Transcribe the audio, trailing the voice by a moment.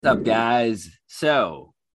What's up, guys?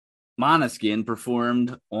 So, Måneskin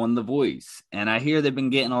performed on The Voice, and I hear they've been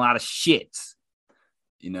getting a lot of shit.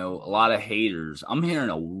 A lot of haters. I'm hearing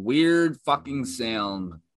a weird fucking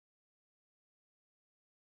sound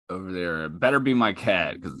over there. It better be my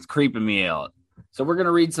cat because it's creeping me out. So, we're going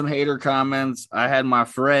to read some hater comments. I had my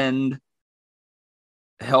friend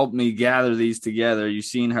help me gather these together. You've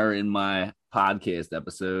seen her in my podcast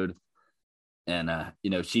episode. And,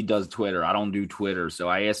 she does Twitter. I don't do Twitter. So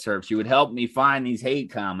I asked her if she would help me find these hate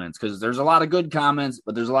comments because there's a lot of good comments,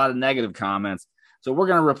 but there's a lot of negative comments. So we're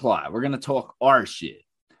going to reply. We're going to talk our shit.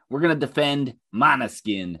 We're going to defend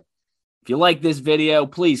Måneskin. If you like this video,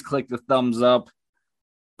 please click the thumbs up.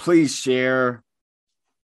 Please share.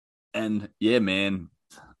 And yeah, man,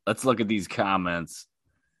 let's look at these comments.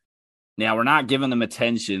 Now, we're not giving them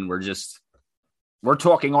attention. We're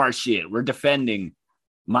talking our shit. We're defending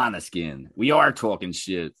Måneskin. We are talking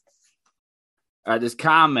shit. All right, this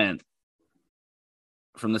comment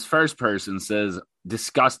from this first person says,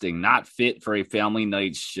 disgusting, not fit for a family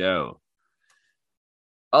night show.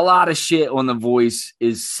 A lot of shit on The Voice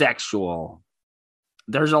is sexual.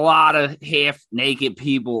 There's a lot of half-naked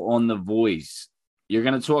people on The Voice. You're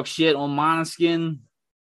going to talk shit on Måneskin?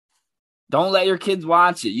 Don't let your kids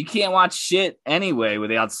watch it. You can't watch shit anyway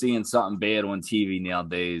without seeing something bad on TV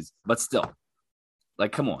nowadays. But still.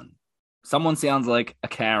 Like, come on. Someone sounds like a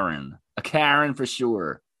Karen. A Karen for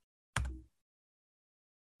sure.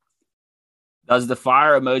 Does the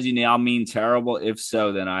fire emoji now mean terrible? If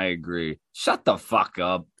so, then I agree. Shut the fuck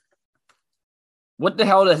up. What the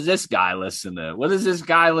hell does this guy listen to? What does this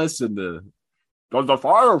guy listen to? Does the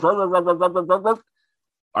fire...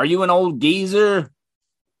 Are you an old geezer?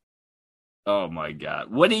 Oh, my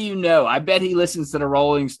God. What do you know? I bet he listens to the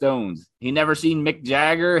Rolling Stones. He never seen Mick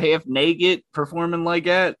Jagger half naked performing like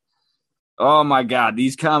that? Oh, my God.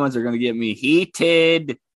 These comments are going to get me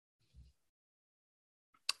heated.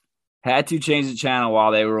 Had to change the channel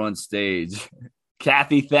while they were on stage.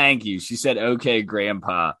 Kathy, thank you. She said, okay,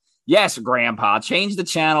 Grandpa. Yes, Grandpa. Change the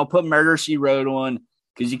channel. Put Murder, She Wrote on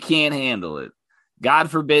because you can't handle it. God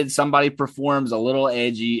forbid somebody performs a little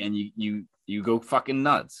edgy and you go fucking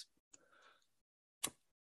nuts.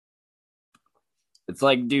 It's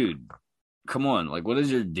like, dude, come on. Like, what is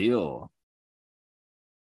your deal?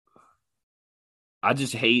 I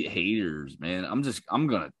just hate haters, man.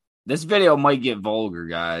 This video might get vulgar,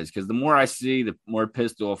 guys, because the more I see, the more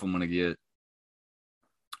pissed off I'm going to get.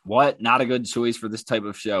 What? Not a good choice for this type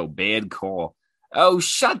of show. Bad call. Oh,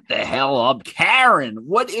 shut the hell up, Karen.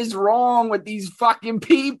 What is wrong with these fucking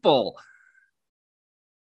people?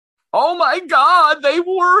 Oh, my God. They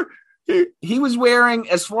were... He was wearing,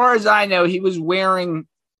 as far as I know, he was wearing,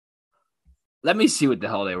 let me see what the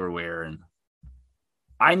hell they were wearing.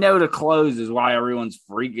 I know the clothes is why everyone's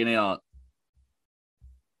freaking out.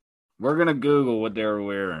 We're going to Google what they were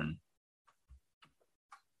wearing.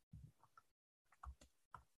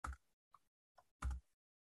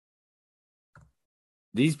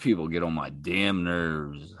 These people get on my damn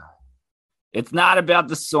nerves. It's not about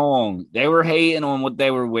the song. They were hating on what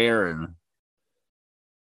they were wearing.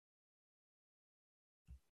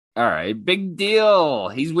 All right, big deal.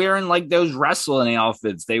 He's wearing like those wrestling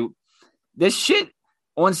outfits. This shit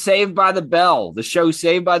on Saved by the Bell, the show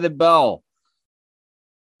Saved by the Bell.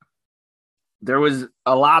 There was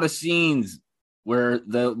a lot of scenes where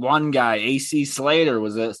the one guy, AC Slater,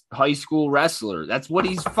 was a high school wrestler. That's what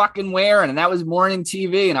he's fucking wearing. And that was morning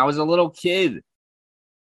TV. And I was a little kid.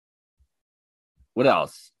 What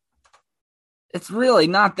else? It's really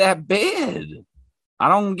not that bad. I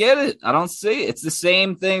don't get it. I don't see it. It's the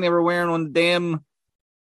same thing they were wearing on the damn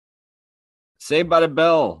Saved by the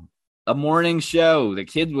Bell, a morning show the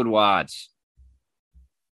kids would watch.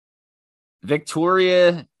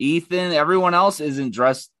 Victoria, Ethan, everyone else isn't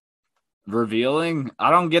dressed revealing. I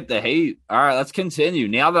don't get the hate. All right, let's continue.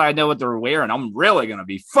 Now that I know what they're wearing, I'm really going to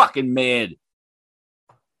be fucking mad.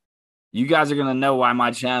 You guys are going to know why my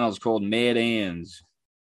channel is called Mad Anns.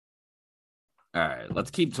 All right,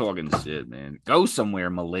 let's keep talking shit, man. Go somewhere,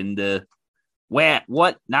 Melinda. What?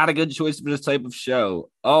 Not a good choice for this type of show.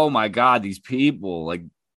 Oh, my God, these people. Like,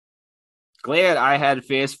 glad I had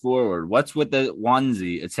fast forward. What's with the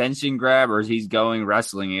onesie? Attention grabbers. He's going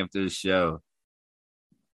wrestling after the show.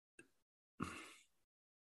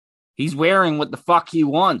 He's wearing what the fuck he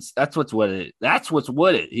wants. That's what's with it. That's what's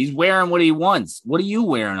with it. He's wearing what he wants. What are you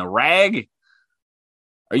wearing? A rag?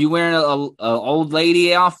 Are you wearing a old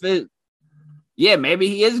lady outfit? Yeah, maybe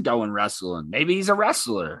he is going wrestling. Maybe he's a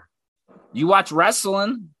wrestler. You watch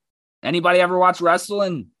wrestling? Anybody ever watch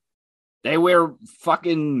wrestling? They wear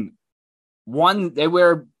fucking they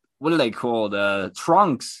wear, what are they called?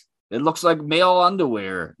 Trunks It looks like male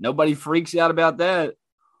underwear. Nobody freaks out about that.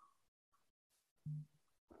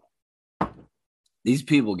 These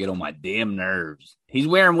people get on my damn nerves. He's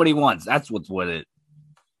wearing what he wants. That's what's with it.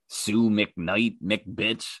 Sue McKnight,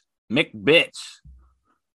 McBitch.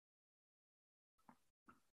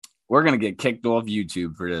 We're going to get kicked off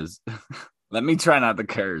YouTube for this. Let me try not to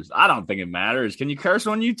curse. I don't think it matters. Can you curse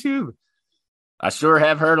on YouTube? I sure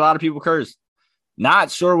have heard a lot of people curse.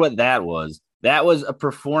 Not sure what that was. That was a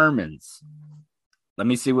performance. Let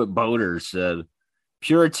me see what Boater said.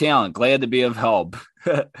 Pure talent. Glad to be of help.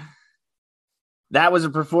 That was a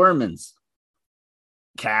performance.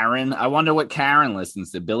 Karen. I wonder what Karen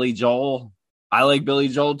listens to. Billy Joel. I like Billy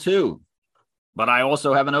Joel too. But I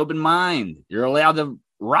also have an open mind. You're allowed to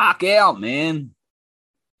rock out, man.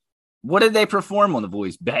 What did they perform on The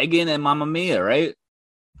Voice? Begging and Mamma Mia, right?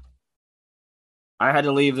 I had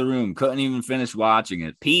to leave the room. Couldn't even finish watching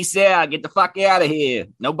it. Peace out. Get the fuck out of here.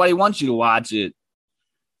 Nobody wants you to watch it.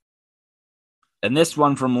 And this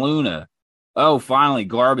one from Luna. Oh, finally,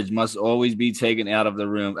 garbage must always be taken out of the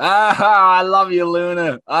room. Ah, I love you,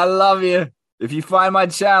 Luna. I love you. If you find my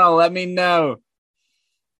channel, let me know.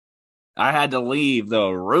 I had to leave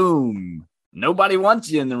the room. Nobody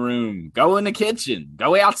wants you in the room. Go in the kitchen.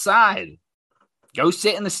 Go outside. Go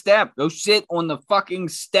sit in the step. Go sit on the fucking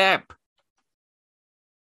step.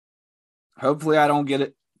 Hopefully I don't get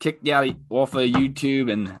it kicked out off of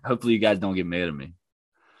YouTube, and hopefully you guys don't get mad at me.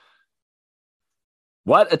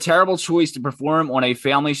 What a terrible choice to perform on a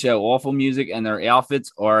family show. Awful music and their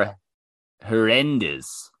outfits are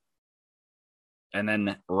horrendous. And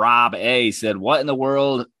then Rob A said, what in the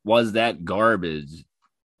world was that garbage?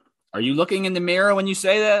 Are you looking in the mirror when you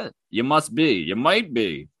say that? You must be. You might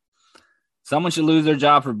be. Someone should lose their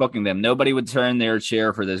job for booking them. Nobody would turn their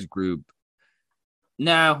chair for this group.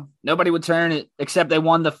 No, nobody would turn it except they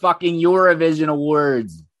won the fucking Eurovision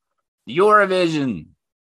Awards. Eurovision.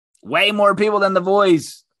 Way more people than The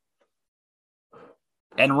Voice.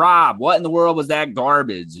 And Rob, what in the world was that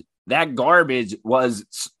garbage? That garbage was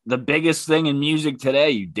the biggest thing in music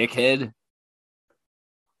today, you dickhead.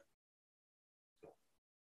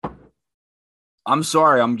 I'm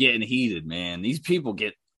sorry, I'm getting heated, man. These people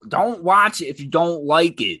don't watch it if you don't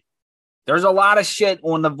like it. There's a lot of shit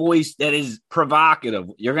on The Voice that is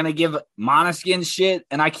provocative. You're going to give Måneskin shit,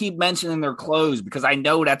 and I keep mentioning their clothes because I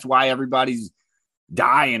know that's why everybody's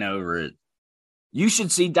dying over it. You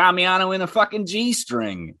should see Damiano in a fucking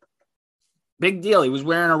G-string. Big deal. He was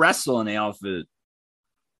wearing a wrestling outfit.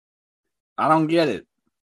 I don't get it.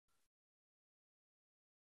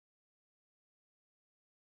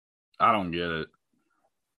 I don't get it.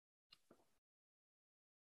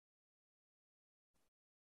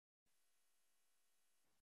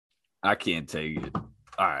 I can't take it.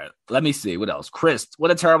 All right, let me see. What else? Chris,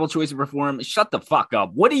 what a terrible choice to perform. Shut the fuck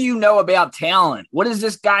up. What do you know about talent? What does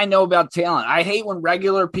this guy know about talent? I hate when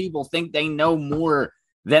regular people think they know more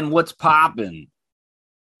than what's popping.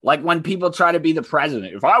 Like when people try to be the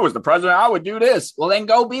president. If I was the president, I would do this. Well, then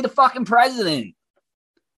go be the fucking president.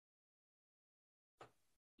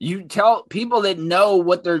 You tell people that know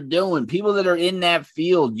what they're doing, people that are in that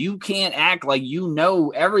field, you can't act like you know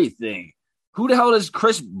everything. Who the hell does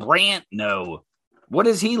Chris Brandt know? What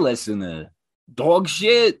does he listen to? Dog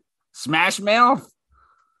shit? Smash Mouth?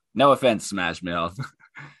 No offense, Smash Mouth.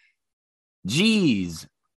 Jeez.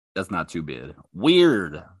 That's not too bad.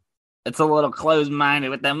 Weird. It's a little closed-minded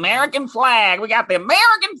with the American flag. We got the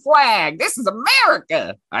American flag. This is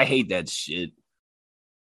America. I hate that shit.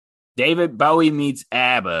 David Bowie meets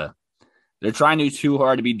ABBA. They're trying to do too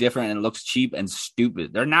hard to be different and it looks cheap and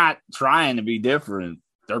stupid. They're not trying to be different.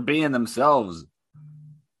 They're being themselves.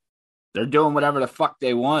 They're doing whatever the fuck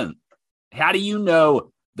they want. How do you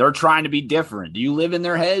know they're trying to be different? Do you live in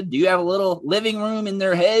their head? Do you have a little living room in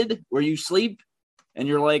their head where you sleep and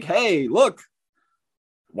you're like, hey, look,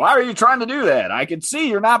 why are you trying to do that? I can see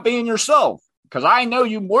you're not being yourself because I know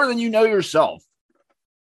you more than you know yourself.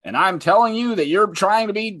 And I'm telling you that you're trying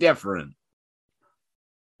to be different.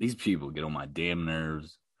 These people get on my damn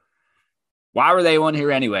nerves. Why were they on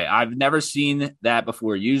here anyway? I've never seen that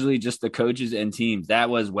before. Usually just the coaches and teams. That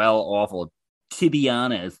was, well, awful. To be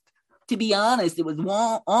honest, it was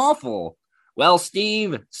awful. Well,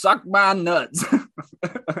 Steve, suck my nuts.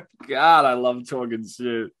 God, I love talking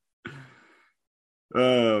shit.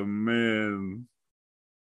 Oh, man.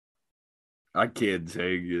 I can't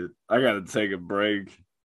take it. I got to take a break.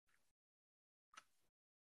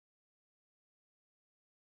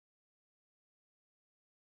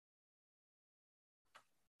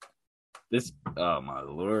 Oh my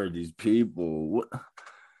Lord, these people.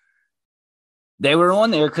 They were on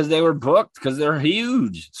there because they were booked, because they're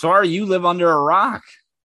huge. Sorry, you live under a rock.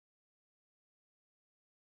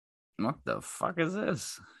 What the fuck is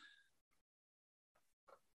this?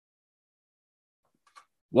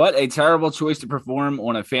 What a terrible choice to perform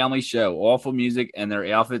on a family show. Awful music and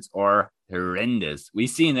their outfits are horrendous. We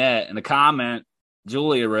seen that in the comment.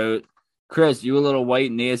 Julia wrote, Chris, you a little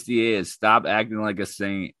white nasty ass. Stop acting like a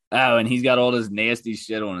saint. Oh, and he's got all this nasty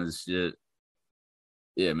shit on his shit.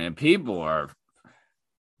 Yeah, man, people are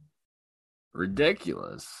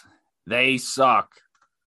ridiculous. They suck.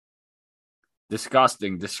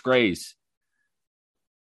 Disgusting. Disgrace.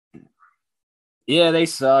 Yeah, they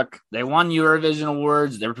suck. They won Eurovision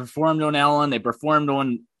Awards. They performed on Ellen. They performed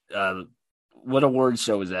on what award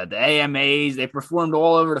show was that? The AMAs. They performed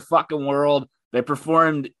all over the fucking world. They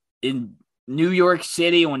performed in New York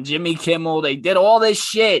City on Jimmy Kimmel. They did all this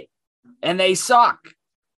shit, and they suck.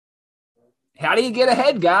 How do you get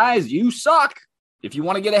ahead, guys? You suck. If you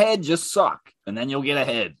want to get ahead, just suck, and then you'll get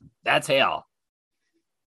ahead. That's hell.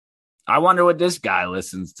 I wonder what this guy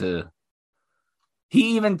listens to.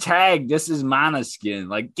 He even tagged, this is Måneskin.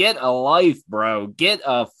 Like, get a life, bro. Get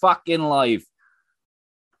a fucking life.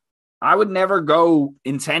 I would never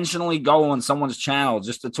intentionally go on someone's channel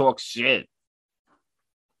just to talk shit.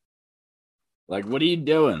 Like, what are you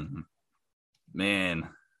doing? Man.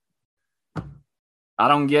 I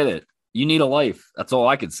don't get it. You need a life. That's all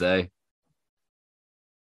I could say.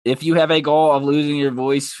 If you have a goal of losing your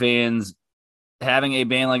voice, fans, having a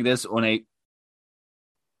band like this on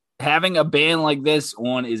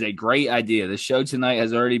is a great idea. The show tonight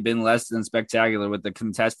has already been less than spectacular with the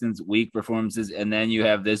contestants' weak performances, and then you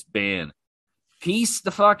have this band. Peace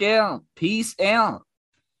the fuck out. Peace out.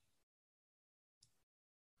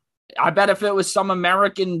 I bet if it was some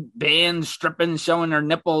American band stripping, showing their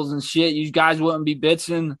nipples and shit, you guys wouldn't be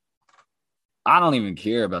bitching. I don't even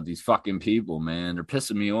care about these fucking people, man. They're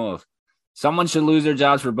pissing me off. Someone should lose their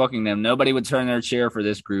jobs for booking them. Nobody would turn their chair for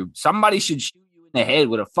this group. Somebody should shoot you in the head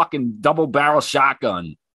with a fucking double barrel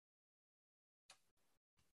shotgun.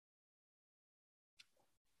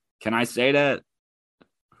 Can I say that?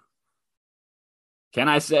 Can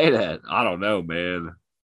I say that? I don't know, man.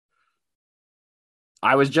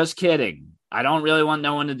 I was just kidding. I don't really want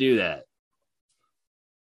no one to do that.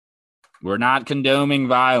 We're not condoning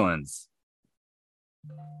violence.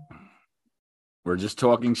 We're just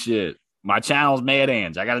talking shit. My channel's Mad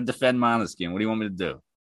Ange. I got to defend Måneskin. What do you want me to do?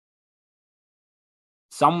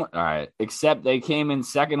 All right. Except they came in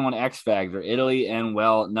second on X Factor, Italy, and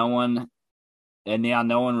now no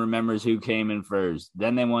one remembers who came in first.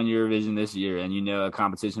 Then they won Eurovision this year, and a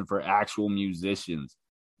competition for actual musicians.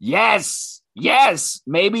 Yes. Yes.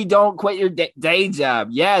 Maybe don't quit your day job.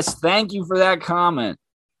 Yes. Thank you for that comment.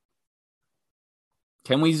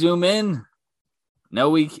 Can we zoom in?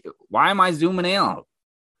 No, why am I zooming out?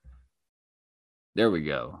 There we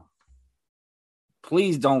go.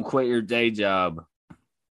 Please don't quit your day job.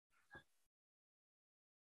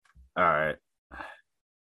 All right.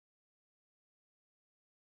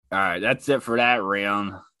 All right, that's it for that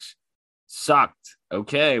round. Sucked.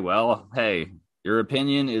 Okay, well, hey, your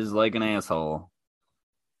opinion is like an asshole.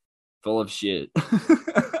 Full of shit.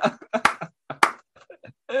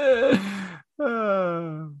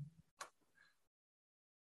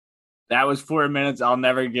 That was 4 minutes I'll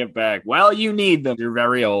never get back. Well, you need them. You're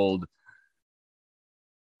very old.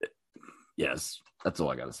 Yes, that's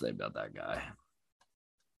all I got to say about that guy.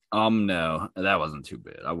 No, that wasn't too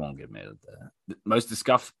bad. I won't get mad at that. The most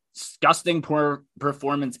disgusting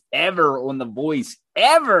performance ever on The Voice.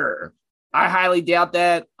 Ever. I highly doubt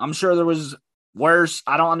that. I'm sure there was worse.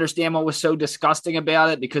 I don't understand what was so disgusting about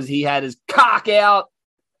it because he had his cock out,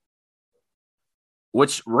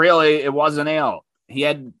 which really it wasn't out. He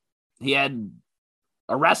had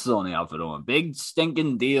a wrestling outfit on. Big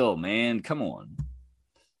stinking deal, man. Come on.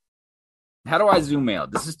 How do I zoom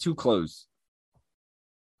out? This is too close.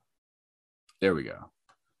 There we go.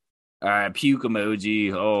 All right, puke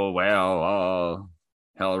emoji. Oh, wow. Oh,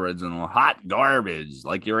 hell original. Hot garbage,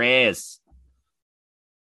 like your ass.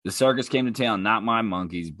 The circus came to town, not my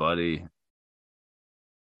monkeys, buddy.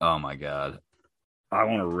 Oh, my God. I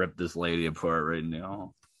want to rip this lady apart right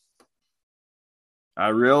now. I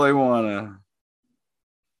really want to.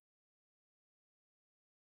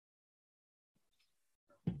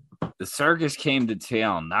 The circus came to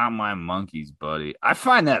town, not my monkeys, buddy. I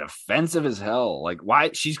find that offensive as hell. Like, why?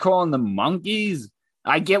 She's calling them monkeys?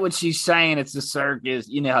 I get what she's saying. It's the circus.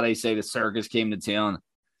 You know how they say the circus came to town.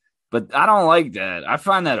 But I don't like that. I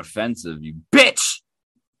find that offensive, you bitch.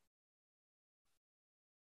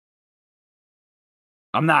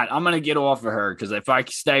 I'm going to get off of her because if I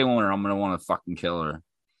stay on her, I'm going to want to fucking kill her.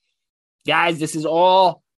 Guys, this is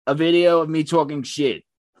all a video of me talking shit.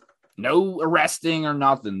 No arresting or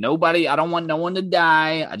nothing. Nobody. I don't want no one to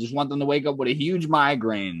die. I just want them to wake up with a huge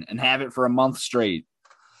migraine and have it for a month straight.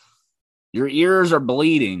 Your ears are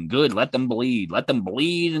bleeding. Good. Let them bleed. Let them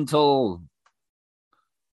bleed until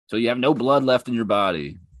you have no blood left in your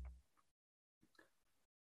body.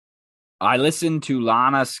 I listened to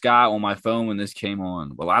Lana Scott on my phone when this came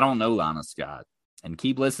on. Well, I don't know Lana Scott. And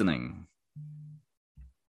keep listening.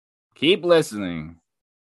 Keep listening.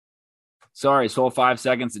 Sorry, saw 5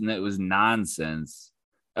 seconds and it was nonsense.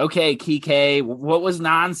 Okay, Kike, what was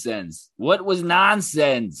nonsense? What was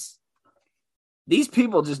nonsense? These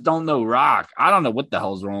people just don't know rock. I don't know what the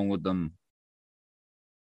hell's wrong with them.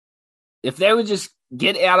 If they would just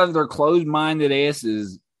get out of their closed-minded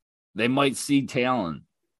asses, they might see talent.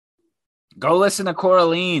 Go listen to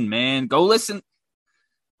Coraline, man. Go listen.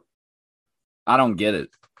 I don't get it.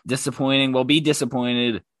 Disappointing. Well, be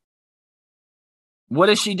disappointed. What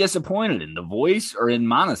is she disappointed in? The voice or in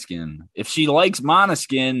Måneskin? If she likes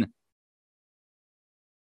Måneskin,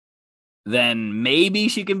 then maybe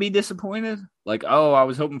she can be disappointed. Like, oh, I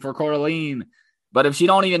was hoping for Coraline. But if she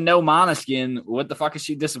don't even know Måneskin, what the fuck is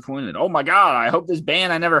she disappointed? Oh my God, I hope this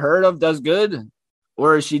band I never heard of does good.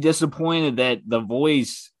 Or is she disappointed that the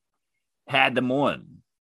voice had them on?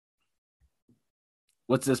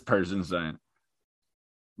 What's this person saying?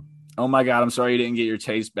 Oh my God, I'm sorry you didn't get your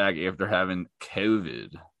taste back after having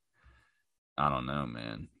COVID. I don't know,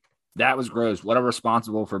 man. That was gross. What a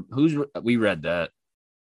responsible for we read that.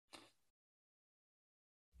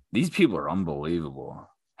 These people are unbelievable.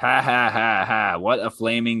 Ha ha ha ha. What a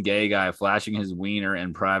flaming gay guy flashing his wiener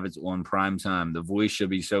and privates on prime time. The voice should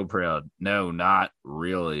be so proud. No, not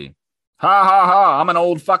really. Ha ha ha. I'm an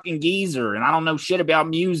old fucking geezer and I don't know shit about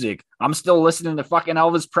music. I'm still listening to fucking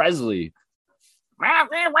Elvis Presley.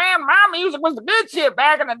 My music was the good shit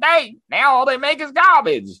back in the day. Now all they make is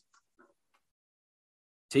garbage.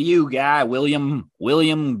 To you, guy,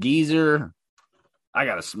 William Geezer. I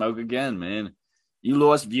gotta smoke again, man. You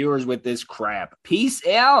lost viewers with this crap. Peace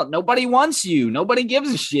out. Nobody wants you. Nobody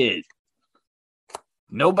gives a shit.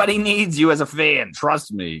 Nobody needs you as a fan.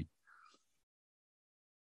 Trust me.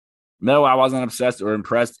 No, I wasn't obsessed or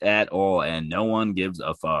impressed at all, and no one gives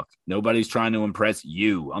a fuck. Nobody's trying to impress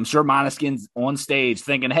you. I'm sure Måneskin's on stage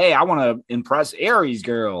thinking, hey, I want to impress Aries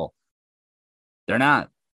girl. They're not.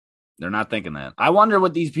 They're not thinking that. I wonder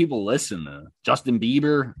what these people listen to. Justin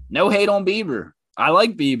Bieber? No hate on Bieber. I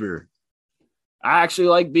like Bieber. I actually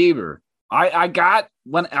like Bieber.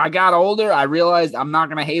 When I got older, I realized I'm not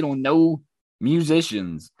going to hate on no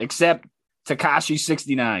musicians except Tekashi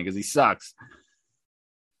 69 because he sucks.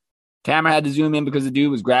 Camera had to zoom in because the dude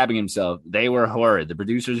was grabbing himself. They were horrid. The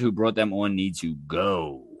producers who brought them on need to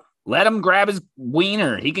go. Let him grab his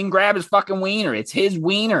wiener. He can grab his fucking wiener. It's his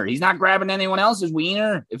wiener. He's not grabbing anyone else's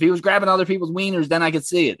wiener. If he was grabbing other people's wieners, then I could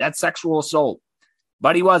see it. That's sexual assault.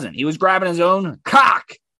 But he wasn't. He was grabbing his own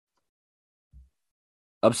cock.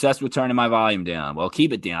 Obsessed with turning my volume down. Well,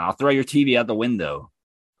 keep it down. I'll throw your TV out the window.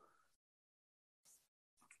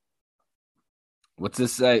 What's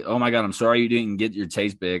this say? Oh my God, I'm sorry you didn't get your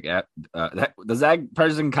taste back. Does that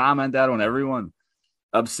person comment that on everyone?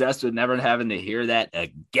 Obsessed with never having to hear that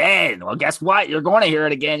again. Well, guess what? You're going to hear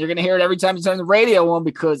it again. You're going to hear it every time you turn the radio on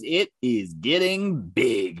because it is getting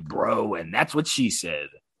big, bro. And that's what she said.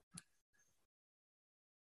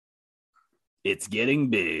 It's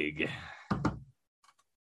getting big.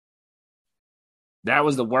 That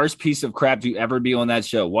was the worst piece of crap to ever be on that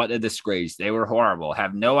show. What a disgrace. They were horrible.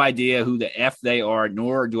 Have no idea who the F they are,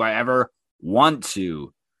 nor do I ever want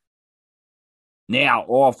to. Now,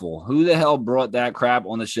 awful. Who the hell brought that crap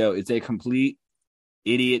on the show? It's a complete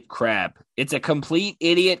idiot crap. It's a complete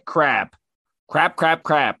idiot crap.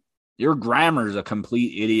 Crap. Your grammar's a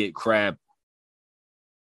complete idiot crap.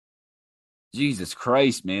 Jesus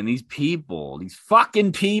Christ, man. These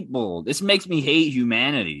fucking people. This makes me hate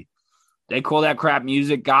humanity. They call that crap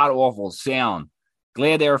music, god-awful sound.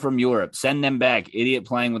 Glad they were from Europe. Send them back. Idiot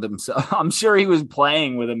playing with himself. I'm sure he was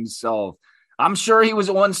playing with himself. I'm sure he was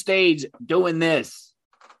on stage doing this.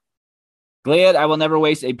 Glad I will never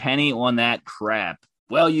waste a penny on that crap.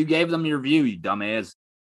 Well, you gave them your view, you dumbass.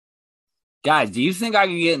 Guys, do you think I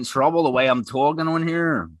can get in trouble the way I'm talking on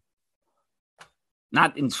here?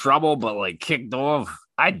 Not in trouble, but like kicked off?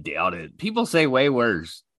 I doubt it. People say way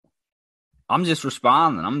worse. I'm just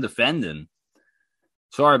responding. I'm defending.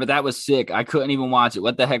 Sorry, but that was sick. I couldn't even watch it.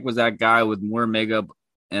 What the heck was that guy with more makeup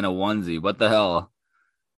and a onesie? What the hell?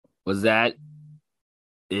 Was that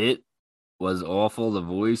it? Was awful. The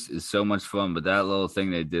voice is so much fun, but that little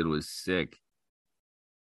thing they did was sick.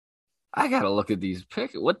 I got to look at these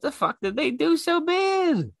pictures. What the fuck did they do so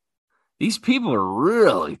bad? These people are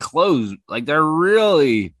really close. Like, they're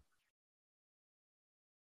really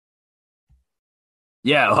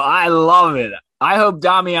Yeah, I love it. I hope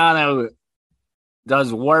Damiano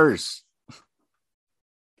does worse.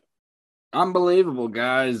 Unbelievable,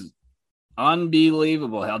 guys.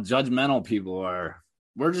 Unbelievable how judgmental people are.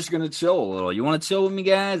 We're just going to chill a little. You want to chill with me,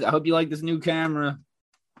 guys? I hope you like this new camera.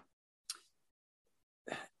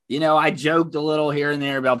 You know, I joked a little here and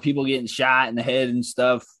there about people getting shot in the head and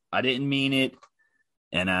stuff. I didn't mean it.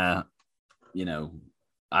 And, you know,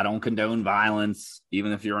 I don't condone violence,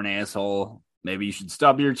 even if you're an asshole. Maybe you should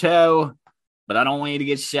stub your toe, but I don't want you to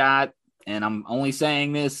get shot. And I'm only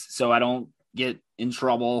saying this so I don't get in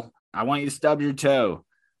trouble. I want you to stub your toe.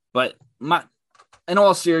 But in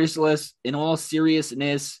all seriousness,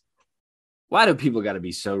 why do people got to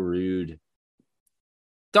be so rude?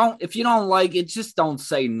 If you don't like it, just don't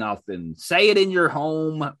say nothing. Say it in your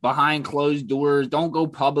home behind closed doors. Don't go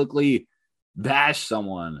publicly bash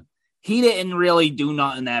someone. He didn't really do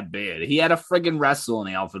nothing that bad. He had a friggin'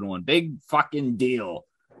 wrestling outfit on. Big fucking deal.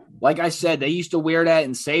 Like I said, they used to wear that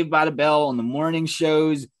in Saved by the Bell on the morning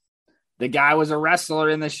shows. The guy was a wrestler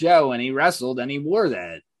in the show, and he wrestled, and he wore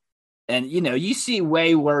that. And, you know, you see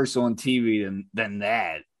way worse on TV than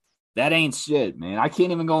that. That ain't shit, man. I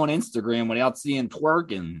can't even go on Instagram without seeing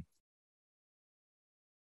twerking.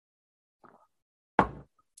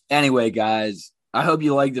 Anyway, guys, I hope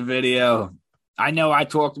you liked the video. I know I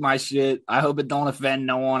talked my shit. I hope it don't offend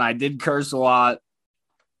no one. I did curse a lot.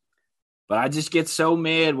 But I just get so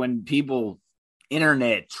mad when people,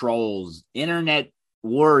 internet trolls, internet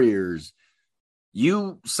warriors,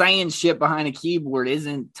 you saying shit behind a keyboard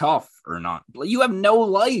isn't tough or not. You have no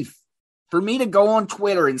life. For me to go on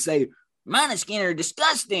Twitter and say, Måneskin are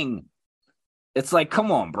disgusting. It's like, come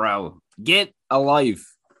on, bro. Get a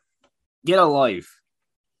life. Get a life.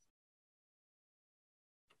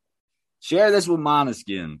 Share this with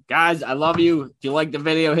Måneskin. Guys, I love you. If you like the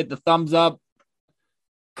video, hit the thumbs up,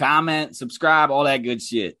 comment, subscribe, all that good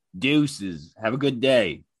shit. Deuces. Have a good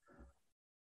day.